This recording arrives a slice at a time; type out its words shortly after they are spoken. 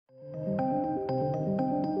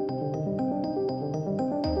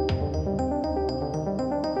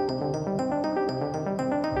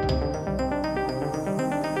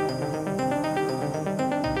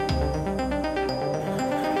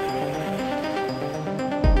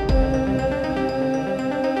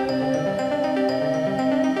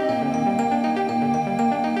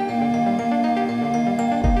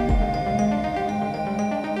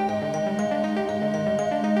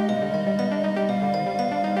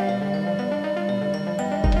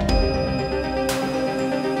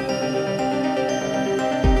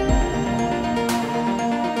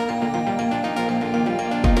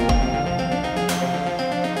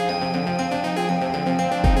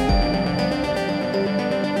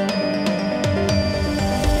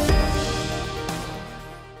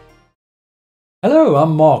Hello,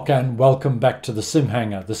 I'm Mark and welcome back to the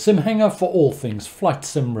SimHanger, the SimHanger for all things flight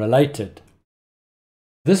sim related.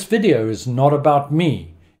 This video is not about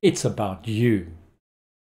me, it's about you.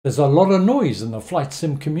 There's a lot of noise in the flight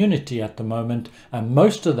sim community at the moment, and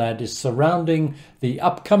most of that is surrounding the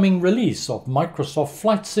upcoming release of Microsoft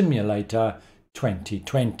Flight Simulator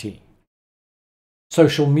 2020.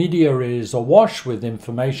 Social media is awash with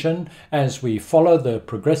information as we follow the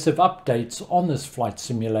progressive updates on this flight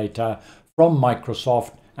simulator from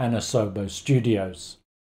Microsoft and Asobo Studios.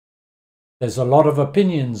 There's a lot of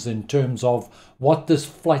opinions in terms of what this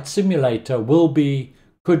flight simulator will be,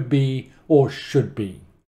 could be, or should be.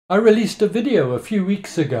 I released a video a few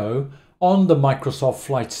weeks ago on the Microsoft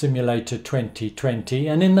Flight Simulator 2020,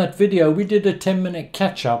 and in that video we did a 10-minute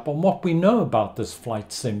catch-up on what we know about this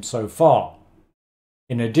flight sim so far.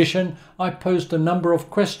 In addition, I posed a number of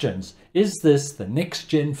questions. Is this the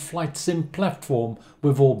next-gen flight sim platform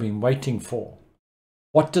we've all been waiting for?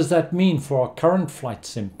 What does that mean for our current flight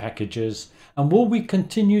sim packages? And will we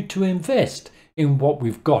continue to invest in what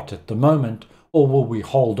we've got at the moment, or will we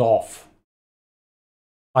hold off?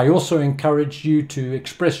 I also encouraged you to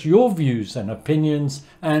express your views and opinions,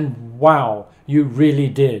 and wow, you really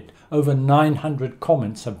did. Over 900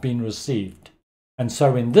 comments have been received. And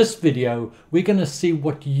so in this video, we're going to see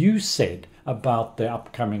what you said about the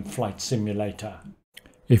upcoming flight simulator.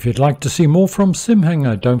 If you'd like to see more from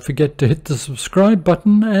SimHanger, don't forget to hit the subscribe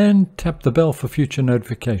button and tap the bell for future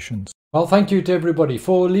notifications. Well, thank you to everybody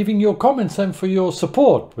for leaving your comments and for your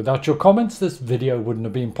support. Without your comments, this video wouldn't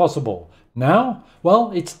have been possible. Now,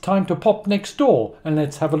 well, it's time to pop next door and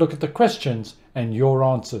let's have a look at the questions and your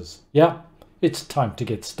answers. Yeah, it's time to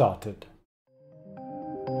get started.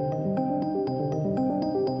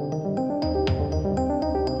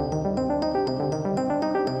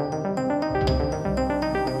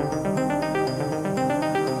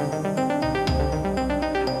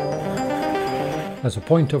 As a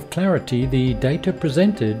point of clarity, the data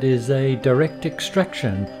presented is a direct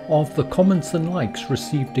extraction of the comments and likes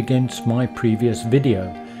received against my previous video,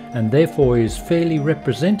 and therefore is fairly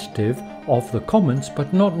representative of the comments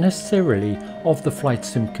but not necessarily of the flight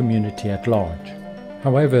sim community at large.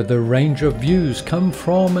 However, the range of views come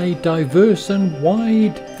from a diverse and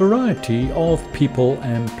wide variety of people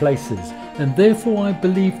and places, and therefore I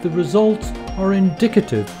believe the results are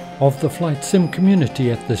indicative of the flight sim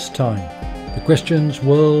community at this time. The questions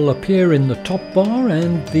will appear in the top bar,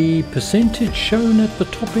 and the percentage shown at the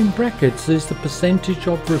top in brackets is the percentage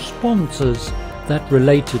of responses that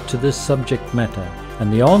related to this subject matter,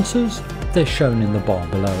 and the answers, they're shown in the bar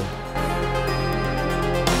below.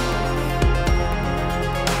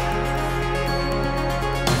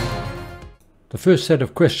 The first set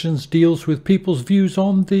of questions deals with people's views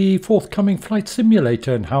on the forthcoming flight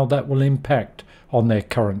simulator and how that will impact on their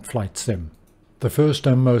current flight sim. The first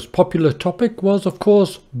and most popular topic was, of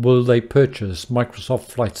course, will they purchase Microsoft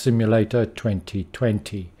Flight Simulator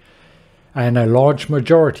 2020? And a large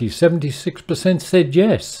majority, 76%, said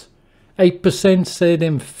yes, 8% said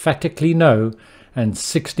emphatically no, and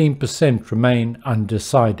 16% remain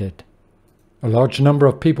undecided. A large number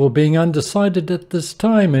of people being undecided at this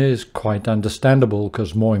time is quite understandable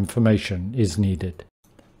because more information is needed.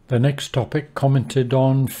 The next topic commented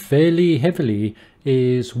on fairly heavily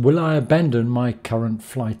is, will I abandon my current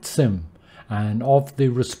flight sim? And of the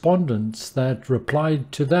respondents that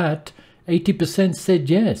replied to that, 80% said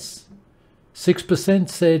yes, 6%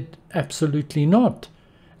 said absolutely not,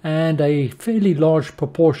 and a fairly large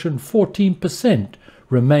proportion, 14%,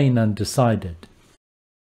 remain undecided.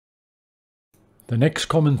 The next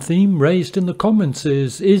common theme raised in the comments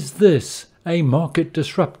is this a market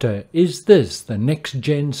disruptor? Is this the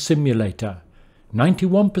next-gen simulator?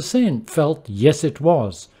 91% felt yes it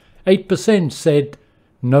was, 8% said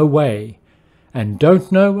no way, and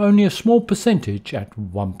don't know only a small percentage at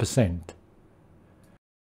 1%.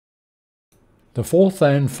 The fourth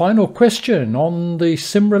and final question on the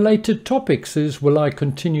sim-related topics is, will I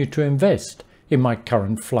continue to invest in my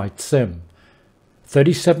current flight sim?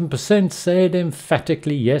 37% said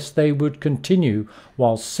emphatically yes they would continue,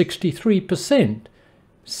 while 63%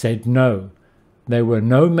 said no. There were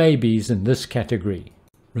no maybes in this category.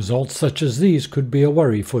 Results such as these could be a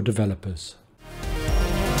worry for developers.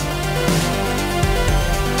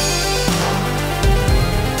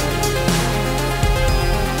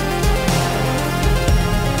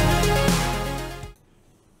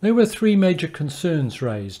 There were three major concerns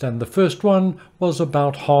raised, and the first one was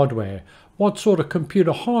about hardware. What sort of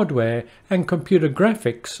computer hardware and computer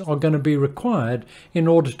graphics are going to be required in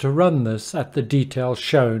order to run this at the details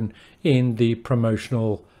shown in the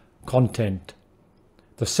promotional content?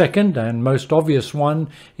 The second and most obvious one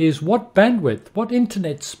is what bandwidth, what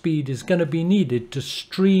internet speed is going to be needed to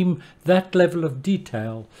stream that level of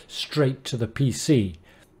detail straight to the PC.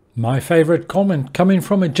 My favourite comment coming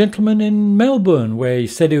from a gentleman in Melbourne, where he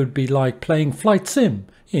said it would be like playing Flight Sim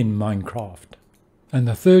in Minecraft. And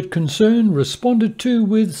the third concern, responded to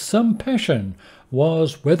with some passion,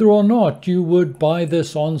 was whether or not you would buy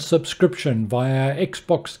this on subscription via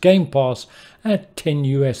Xbox Game Pass at $10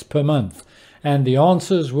 US per month. And the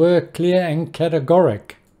answers were clear and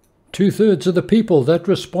categoric. 2/3 of the people that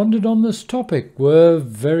responded on this topic were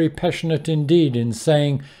very passionate indeed in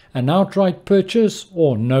saying an outright purchase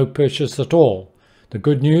or no purchase at all. The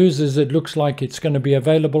good news is it looks like it's going to be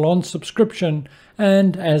available on subscription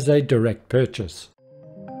and as a direct purchase.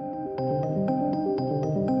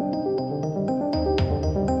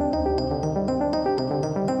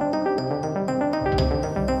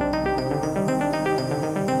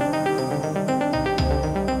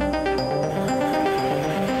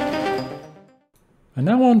 And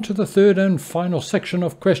now on to the third and final section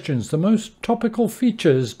of questions, the most topical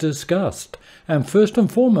features discussed. And first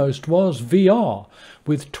and foremost was VR,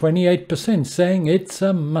 with 28% saying it's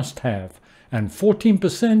a must-have and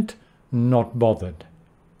 14% not bothered.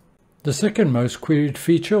 The second most queried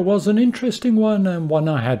feature was an interesting one and one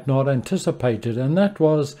I had not anticipated, and that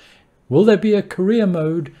was, will there be a career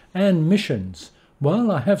mode and missions? Well,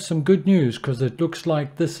 I have some good news because it looks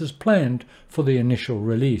like this is planned for the initial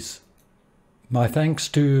release. My thanks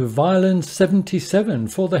to Violence77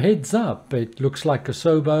 for the heads up. It looks like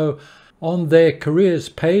Asobo on their careers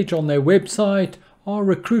page on their website are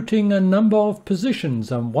recruiting a number of positions,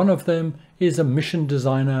 and one of them is a mission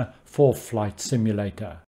designer for Flight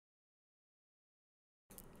Simulator.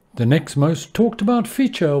 The next most talked about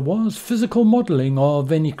feature was physical modeling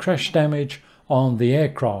of any crash damage on the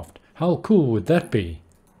aircraft. How cool would that be?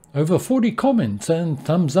 Over 40 comments and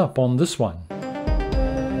thumbs up on this one.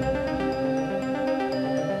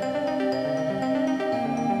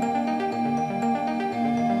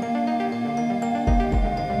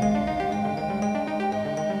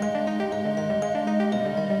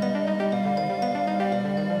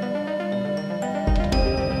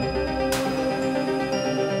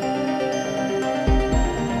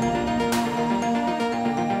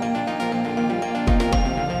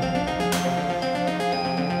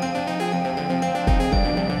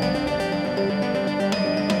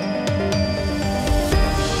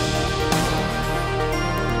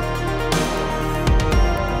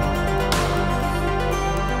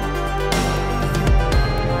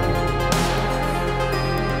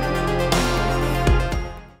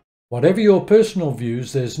 Whatever your personal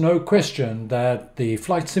views, there's no question that the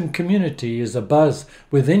flight sim community is abuzz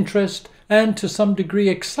with interest and to some degree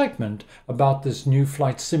excitement about this new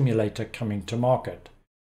flight simulator coming to market.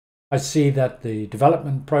 I see that the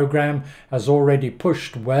development program has already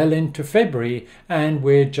pushed well into February and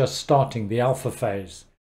we're just starting the alpha phase.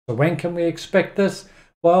 So when can we expect this?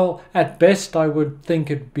 Well, at best I would think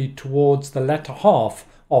it'd be towards the latter half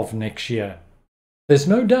of next year. There's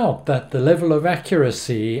no doubt that the level of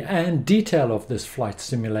accuracy and detail of this flight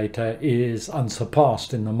simulator is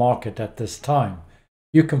unsurpassed in the market at this time.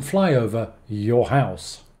 You can fly over your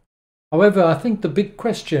house. However, I think the big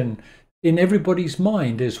question in everybody's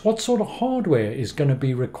mind is what sort of hardware is going to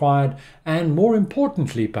be required, and more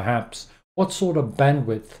importantly perhaps, what sort of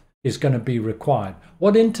bandwidth is going to be required.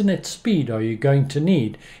 What internet speed are you going to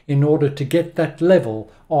need in order to get that level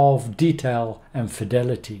of detail and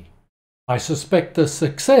fidelity? I suspect the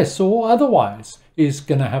success or otherwise is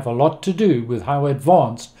going to have a lot to do with how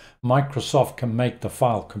advanced Microsoft can make the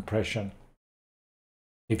file compression.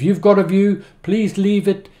 If you've got a view, please leave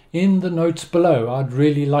it in the notes below. I'd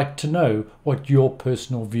really like to know what your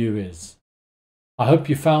personal view is. I hope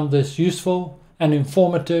you found this useful and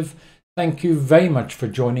informative. Thank you very much for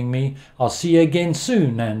joining me. I'll see you again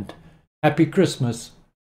soon and happy Christmas.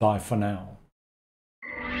 Bye for now.